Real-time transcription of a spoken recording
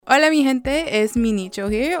Hola mi gente, it's mi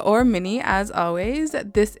Nicho here, or Minnie as always.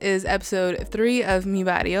 This is episode 3 of Mi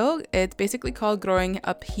Barrio. It's basically called Growing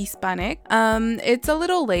Up Hispanic. It's a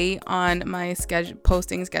little late on my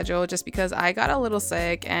posting schedule just because I got a little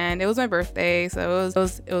sick and it was my birthday, so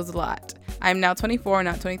it was a lot. I'm now 24,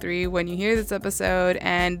 not 23 when you hear this episode,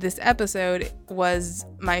 and this episode was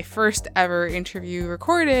my first ever interview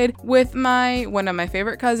recorded with one of my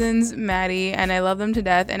favorite cousins, Maddie, and I love them to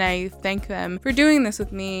death, and I thank them for doing this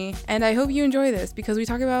with me, and I hope you enjoy this because we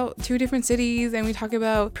talk about 2 different cities, and we talk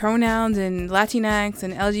about pronouns and Latinx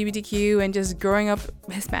and LGBTQ and just growing up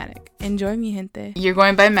Hispanic. Enjoy, mi gente. You're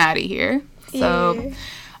going by Maddie here, so... Yeah.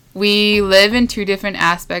 We live in 2 different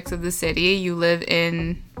aspects of the city. You live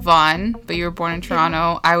in Vaughan, but you were born in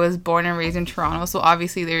Toronto. I was born and raised in Toronto, so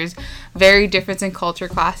obviously there's very difference in culture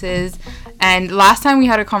classes. And last time we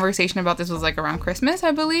had a conversation about this was like around Christmas,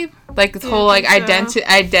 I believe. Like this whole like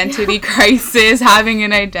identity crisis, having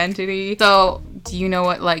an identity. So do you know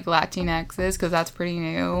what like Latinx is? Because that's pretty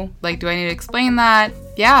new. Like, do I need to explain that?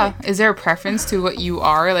 Yeah. Is there a preference to what you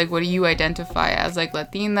are? Like, what do you identify as? Like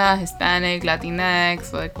Latina, Hispanic,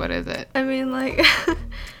 Latinx? Like, what is it? I mean, like,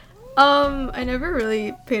 I never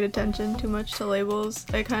really paid attention too much to labels.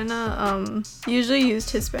 I kind of usually used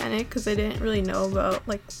Hispanic because I didn't really know about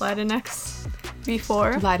like Latinx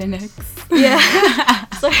before. Latinx. Yeah.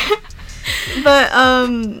 But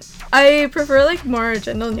I prefer like more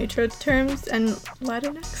gender neutral terms and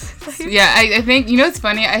Latinx. Yeah, I think, you know, it's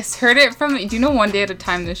funny. I heard it from, do you know One Day at a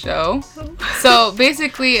Time, the show? So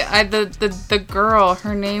basically, the girl,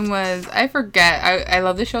 her name was, I forget. I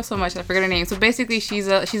love the show so much, I forget her name. So basically, she's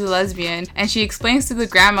a lesbian, and she explains to the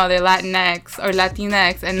grandma they're Latinx or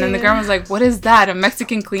Latinx, and then the grandma's like, what is that? A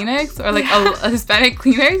Mexican Kleenex or like a Hispanic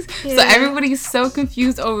Kleenex? Yeah. So everybody's so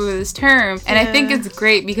confused over this term, and I think it's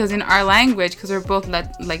great because in our language, because we're both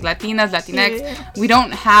Latinas, Latinx, we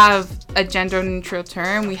don't have a gender neutral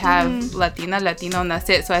term. We have Latina, Latino, and that's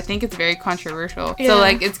it. So I think it's very controversial. So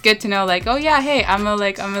like it's good to know like, oh yeah, hey, I'm a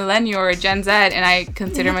millennial or a Gen Z, and I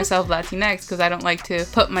consider myself Latinx because I don't like to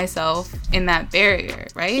put myself in that barrier,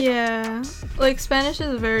 right? Yeah, like Spanish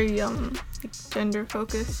is a very gender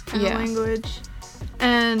focused kind of language,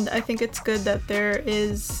 and I think it's good that there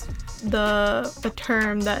is a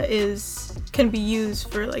term that can be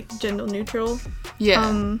used for like gender neutral.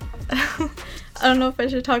 I don't know if I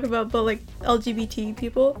should talk about, but like LGBT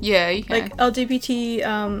people. Yeah, you can. Like LGBT,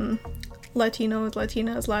 Latinos,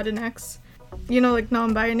 Latinas, Latinx. You know, like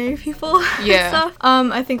non-binary people. Yeah. Stuff.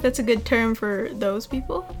 I think that's a good term for those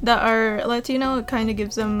people that are Latino. It kind of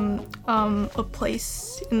gives them a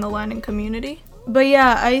place in the Latin community. But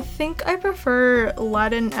yeah, I think I prefer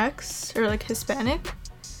Latinx or like Hispanic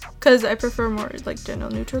because I prefer more like gender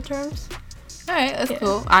neutral terms. Alright, that's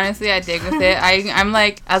cool. Honestly, I dig with it. I'm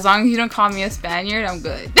like, as long as you don't call me a Spaniard, I'm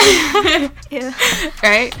good. Yeah.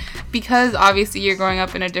 Right? Because obviously you're growing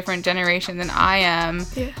up in a different generation than I am.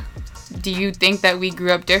 Yeah. Do you think that we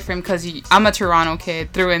grew up different? Because I'm a Toronto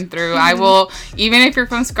kid through and through. I will, even if you're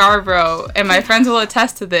from Scarborough, and my friends will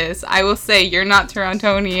attest to this, I will say you're not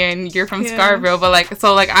Torontonian, you're from Scarborough, but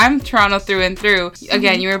like I'm Toronto through and through.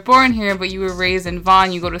 Again, you were born here, but you were raised in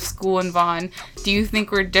Vaughan, you go to school in Vaughan. Do you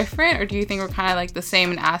think we're different, or do you think we're kind of like the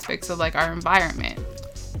same in aspects of like our environment?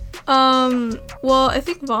 Well, I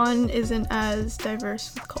think Vaughan isn't as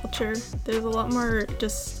diverse with culture. There's a lot more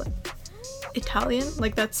just like Italian,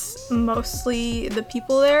 like that's mostly the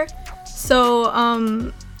people there. So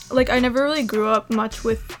like I never really grew up much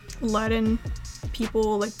with Latin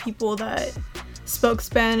people, like people that spoke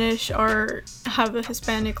Spanish or have a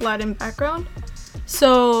Hispanic Latin background.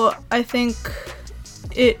 So I think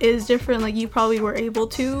it is different. Like you probably were able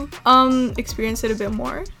to experience it a bit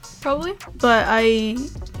more probably, but I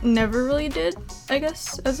never really did, I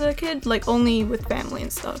guess, as a kid, like only with family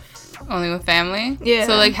and stuff. Only with family? Yeah.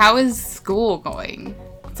 So, like, how is school going?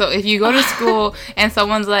 So, if you go to school and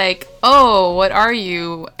someone's like, oh, what are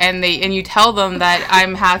you? And you tell them that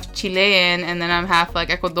I'm half Chilean and then I'm half, like,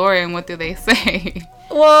 Ecuadorian, what do they say?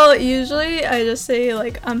 Well, usually I just say,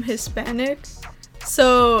 like, I'm Hispanic.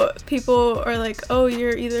 So, people are like, oh,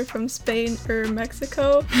 you're either from Spain or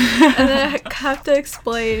Mexico. And then I have to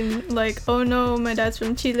explain, like, oh, no, my dad's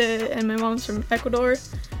from Chile and my mom's from Ecuador.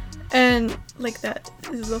 And like that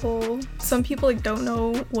is the whole, some people like don't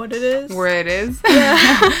know what it is. Where it is?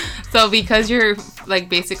 Yeah. So because you're like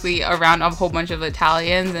basically around a whole bunch of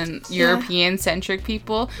Italians and European centric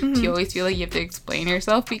people, do you always feel like you have to explain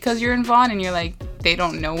yourself because you're in Vaughan and you're like, they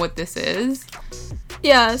don't know what this is?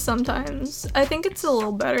 Yeah, sometimes. I think it's a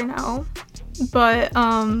little better now. But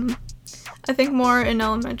I think more in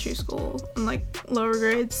elementary school and like lower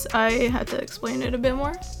grades, I had to explain it a bit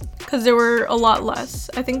more because there were a lot less.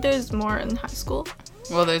 I think there's more in high school.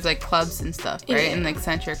 Well, there's like clubs and stuff, right? Yeah. And like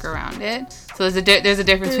centric around it. So there's a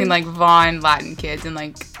difference between like Vaughan Latin kids and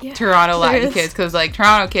like Toronto Latin kids, because like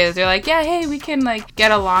Toronto kids, they're like, yeah, hey, we can like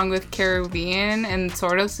get along with Caribbean and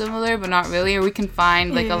sort of similar, but not really, or we can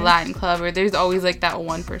find like a Latin club, or there's always like that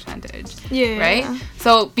 1%, right?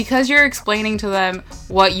 So because you're explaining to them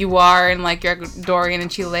what you are, and like you're Ecuadorian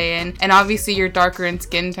and Chilean, and obviously you're darker in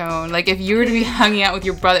skin tone, like if you were to be hanging out with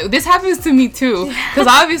your brother, this happens to me too, because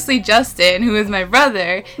obviously Justin, who is my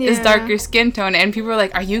brother, is darker skin tone, and people are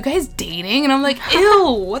like, are you guys dating? And I'm like,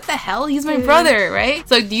 ew, what the hell? He's my brother, right?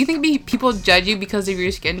 So do you think people judge you because of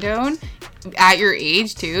your skin tone at your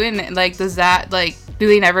age too? And like, does that like, do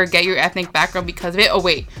they never get your ethnic background because of it? Oh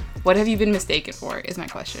wait, what have you been mistaken for is my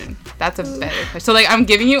question. That's a better question. So like, I'm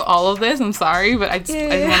giving you all of this, I'm sorry, but I just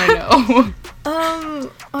want to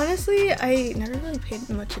know. Honestly, I never really paid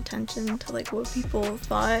much attention to like what people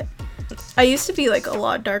thought. I used to be like a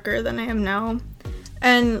lot darker than I am now.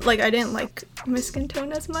 And, like, I didn't like my skin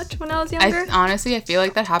tone as much when I was younger. Honestly, I feel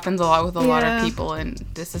like that happens a lot with a lot of people in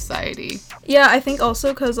this society. Yeah, I think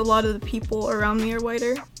also because a lot of the people around me are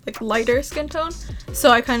whiter, like, lighter skin tone. So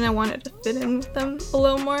I kind of wanted to fit in with them a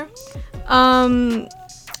little more.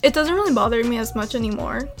 It doesn't really bother me as much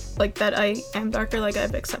anymore, like, that I am darker. Like,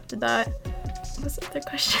 I've accepted that. What's the other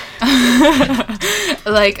question?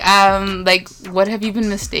 like, what have you been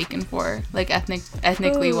mistaken for? Like,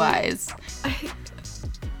 ethnically wise?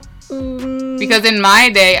 Because in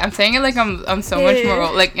my day, I'm saying it like I'm so much more,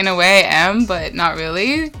 like, in a way I am, but not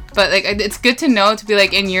really. But like, it's good to know, to be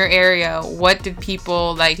like, in your area, what did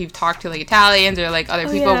people, like, you've talked to like Italians or like other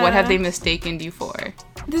people, what have they mistaken you for?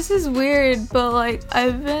 This is weird, but like,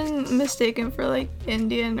 I've been mistaken for like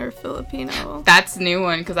Indian or Filipino. That's a new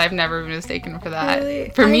one, because I've never been mistaken for that.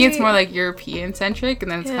 Really? For me, it's more like European centric,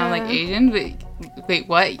 and then it's kind of like Asian. But wait,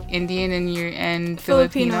 what? Indian and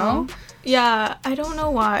Filipino? Yeah, I don't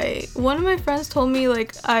know why. One of my friends told me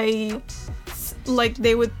like they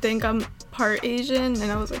would think I'm part Asian, and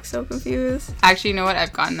I was like so confused. Actually, you know what?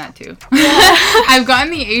 I've gotten that too. I've gotten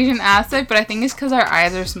the Asian aspect, but I think it's because our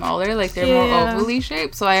eyes are smaller, like they're more ovally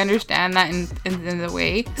shaped, so I understand that in the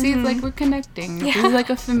way. See, it's like we're connecting. This is like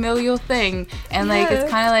a familial thing, and like it's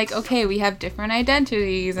kind of like, okay, we have different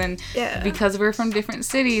identities, and because we're from different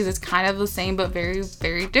cities, it's kind of the same but very,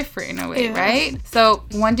 very different in a way, right? So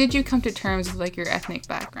when did you come to terms with like your ethnic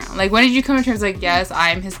background? Like, when did you come to terms like, yes,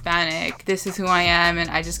 I'm Hispanic, this is who I am, and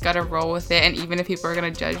I just gotta roll with it, and even if people are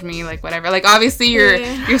gonna judge me, like, whatever. Like, obviously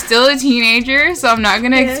you're still a teenager, so I'm not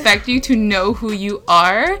gonna expect you to know who you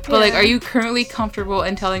are, but like, are you currently comfortable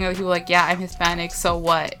in telling other people like, yeah, I'm Hispanic, so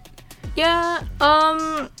what?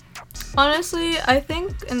 Honestly, I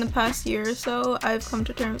think in the past year or so, I've come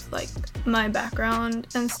to terms with like my background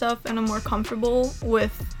and stuff, and I'm more comfortable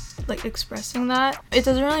with like expressing that. It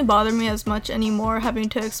doesn't really bother me as much anymore having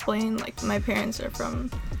to explain like my parents are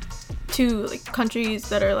from two like countries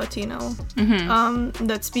that are Latino,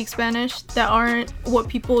 that speak Spanish, that aren't what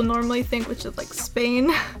people normally think, which is like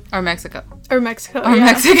Spain or Mexico. Mexico.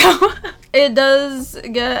 It does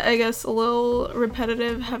get, I guess, a little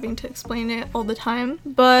repetitive having to explain it all the time,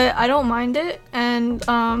 but I don't mind it,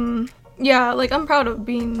 and yeah, like, I'm proud of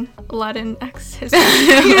being Latinx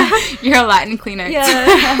Hispanic. You're a Latin Kleenex.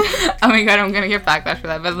 Yeah. Oh my god, I'm gonna get backlash for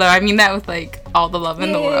that, but I mean that with like all the love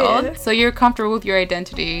in the world. So you're comfortable with your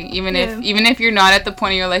identity, even if you're not at the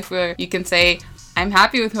point in your life where you can say, I'm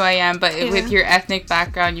happy with who I am, but with your ethnic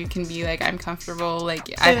background, you can be like, I'm comfortable.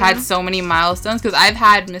 Like, I've had so many milestones, because I've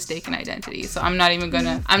had mistaken identity. So I'm not even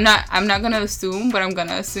gonna, I'm not gonna assume, but I'm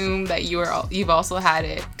gonna assume that you've also had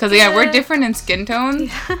it. Because again, we're different in skin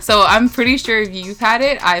tone. So I'm pretty sure if you've had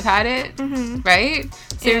it, I've had it, right?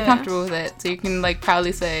 So you're comfortable with it. So you can like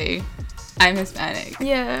proudly say, I'm Hispanic.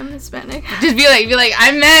 Yeah, I'm Hispanic. Just be like,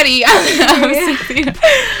 I'm Maddie.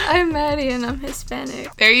 I'm Maddie and I'm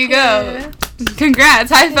Hispanic. There you go.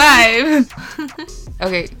 Congrats. High five.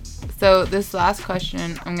 Okay, so this last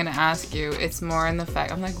question I'm going to ask you, it's more in the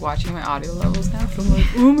fact, I'm like watching my audio levels now, so I'm like,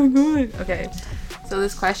 oh my god. Okay, so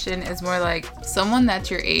this question is more like someone that's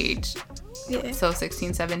your age, so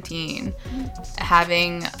 16, 17,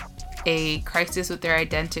 having a crisis with their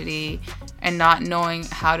identity and not knowing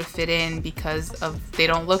how to fit in because of they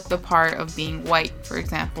don't look the part of being white, for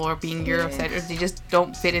example, or being Eurocentric, or they just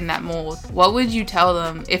don't fit in that mold. What would you tell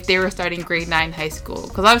them if they were starting grade 9 high school?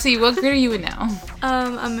 Because obviously, what grade are you in now?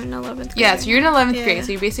 I'm in 11th grade. Yeah, so you're in 11th grade,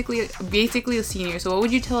 so you're basically a senior. So what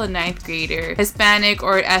would you tell a 9th grader, Hispanic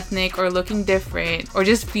or ethnic or looking different or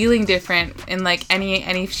just feeling different in like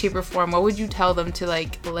any shape or form? What would you tell them to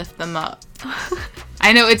like lift them up?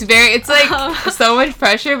 I know it's like so much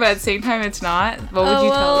pressure, but at the same time it's not. What would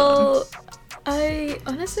you tell them? I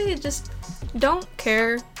honestly just don't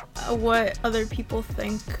care what other people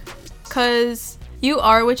think, because you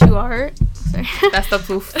are what you are. Sorry. That's the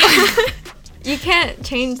proof. You can't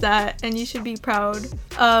change that, and you should be proud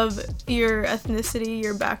of your ethnicity,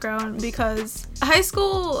 your background, because high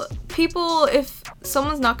school people, if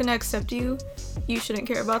someone's not going to accept you, you shouldn't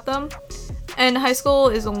care about them. And high school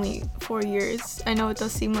is only 4 years. I know it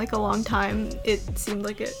does seem like a long time. It seemed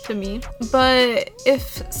like it to me. But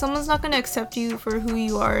if someone's not going to accept you for who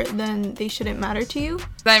you are, then they shouldn't matter to you.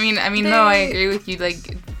 I mean, no, I agree with you.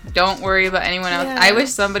 Like, don't worry about anyone else. Yeah. I wish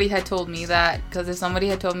somebody had told me that, because if somebody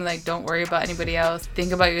had told me, like, don't worry about anybody else,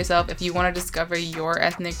 think about yourself. If you want to discover your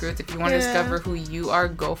ethnic roots, if you want to discover who you are,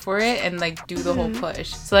 go for it and, like, do the whole push.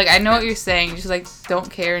 So, like, I know what you're saying. Just, like,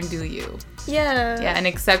 don't care and do you. Yeah, and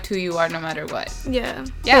accept who you are no matter what. Yeah,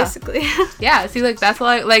 basically. Yeah, see, like, that's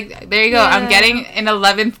why, like, there you go. I'm getting an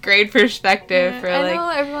 11th grade perspective for, like... I know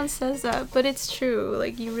everyone says that, but it's true.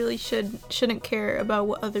 Like, you really shouldn't care about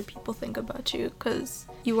what other people think about you, because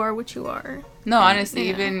you are what you are. No, honestly,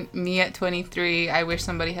 even me at 23, I wish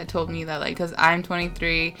somebody had told me that, like, because I'm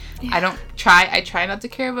 23, I try not to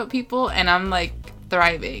care about people, and I'm, like,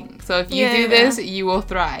 thriving. So if you do this, you will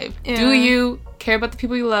thrive. Do you care about the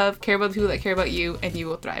people you love, care about the people that care about you, and you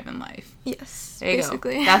will thrive in life. Yes, there you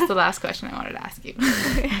basically. Go. That's the last question I wanted to ask you.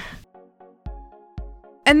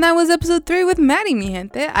 And that was episode 3 with Maddie, mi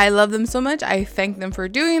gente. I love them so much. I thank them for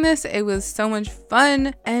doing this. It was so much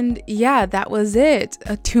fun. And yeah, that was it.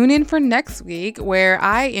 Tune in for next week, where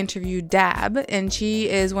I interview Dab, and she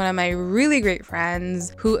is one of my really great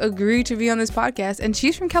friends who agreed to be on this podcast, and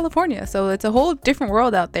she's from California, so it's a whole different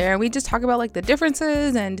world out there, and we just talk about, like, the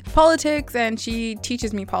differences and politics, and she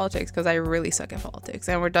teaches me politics because I really suck at politics,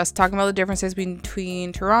 and we're just talking about the differences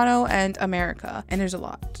between Toronto and America, and there's a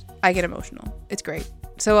lot. I get emotional. It's great.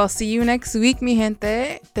 So I'll see you next week, mi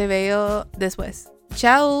gente. Te veo después.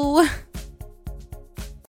 Ciao.